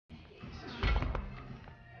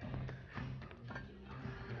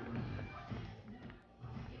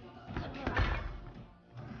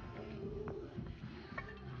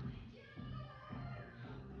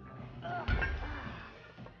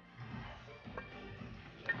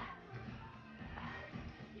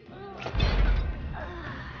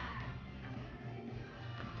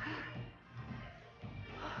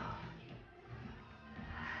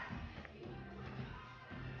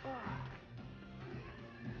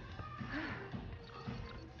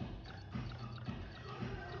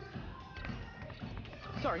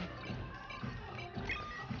Sorry.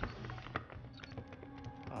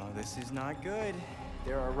 Oh, this is not good.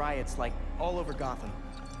 There are riots, like, all over Gotham.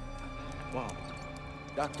 Wow.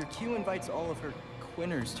 Dr. Q invites all of her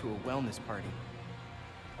quinners to a wellness party.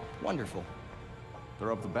 Wonderful.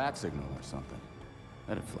 Throw up the bat signal or something.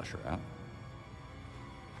 That'd flush her out.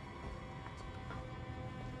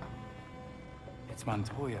 It's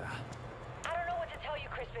Montoya. I don't know what to tell you,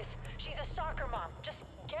 Crispus. She's a soccer mom. Just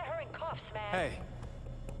get her in cuffs, man. Hey.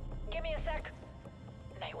 Give me a sec.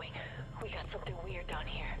 Nightwing, we got something weird down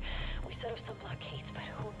here. We set up some blockades, but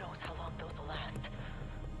who knows how long those will last.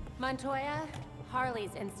 Montoya,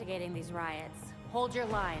 Harley's instigating these riots. Hold your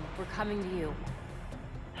line. We're coming to you.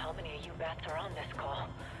 How many of you bats are on this call?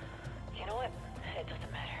 You know what? It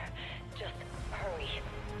doesn't matter. Just hurry.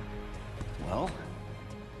 Well,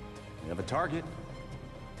 we have a target.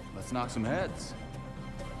 Let's knock some heads.